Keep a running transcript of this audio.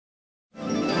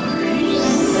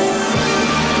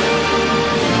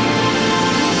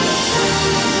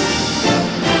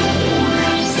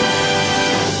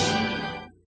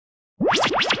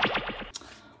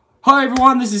Hi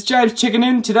everyone, this is James checking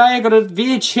in. Today I got a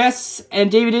VHS and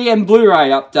DVD and Blu-ray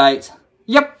update.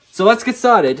 Yep, so let's get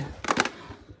started.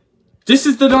 This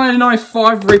is the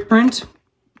 1995 reprint.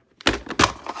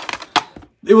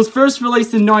 It was first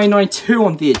released in 1992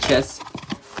 on VHS.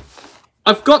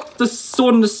 I've got the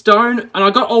Sword in the Stone, and I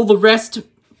got all the rest,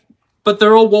 but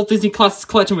they're all Walt Disney Classics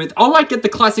Collection with. I might get the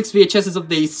Classics VHSs of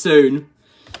these soon.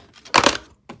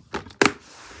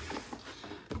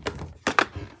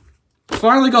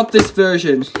 Finally got this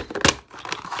version.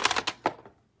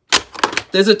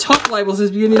 There's a top label that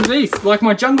says Beauty and the Beast, like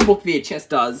my Jungle Book VHS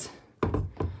does.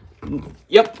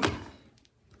 Yep.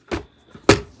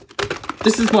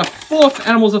 This is my fourth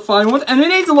Animals of Fire one, and it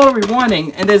needs a lot of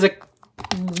rewinding, and there's a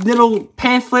little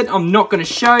pamphlet I'm not going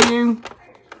to show you.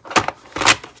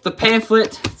 The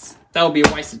pamphlet, that'll be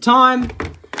a waste of time.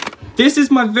 This is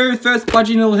my very first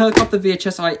Budgie Little Helicopter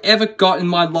VHS I ever got in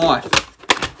my life.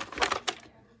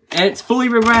 And it's fully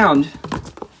rewound.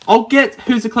 I'll get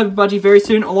Who's a Clever Budgie very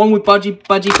soon, along with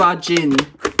Budgie Bargin.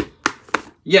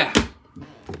 Yeah.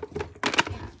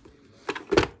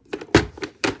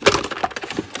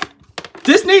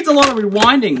 This needs a lot of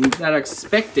rewinding that I'm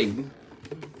expecting.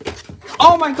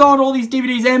 Oh my god, all these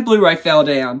DVDs and Blu-ray fell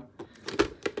down.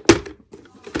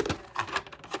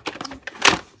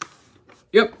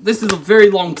 Yep, this is a very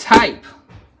long tape.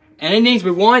 And it needs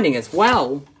rewinding as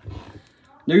well.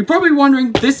 Now you're probably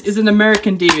wondering, this is an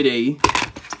American DVD.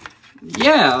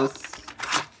 Yeah.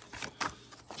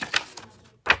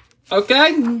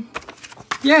 Okay.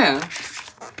 Yeah.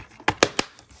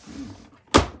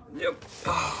 Yep.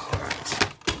 Alright.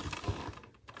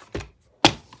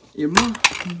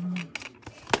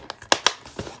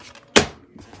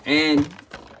 And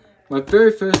my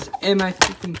very first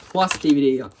MA15 Plus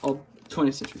DVD of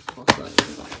 20th Century Fox.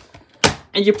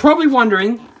 And you're probably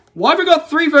wondering, why have we got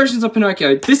 3 versions of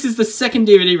Pinocchio? This is the second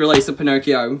DVD release of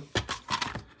Pinocchio.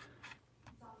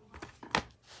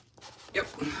 Yep.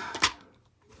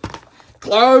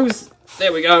 Close.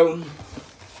 There we go.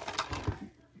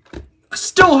 I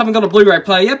still haven't got a Blu-ray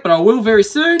player yet, but I will very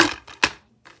soon.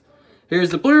 Here's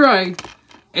the Blu-ray.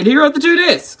 And here are the 2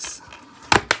 discs.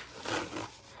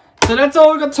 So that's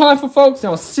all I've got time for, folks.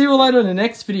 Now I'll see you later in the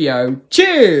next video.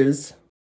 Cheers!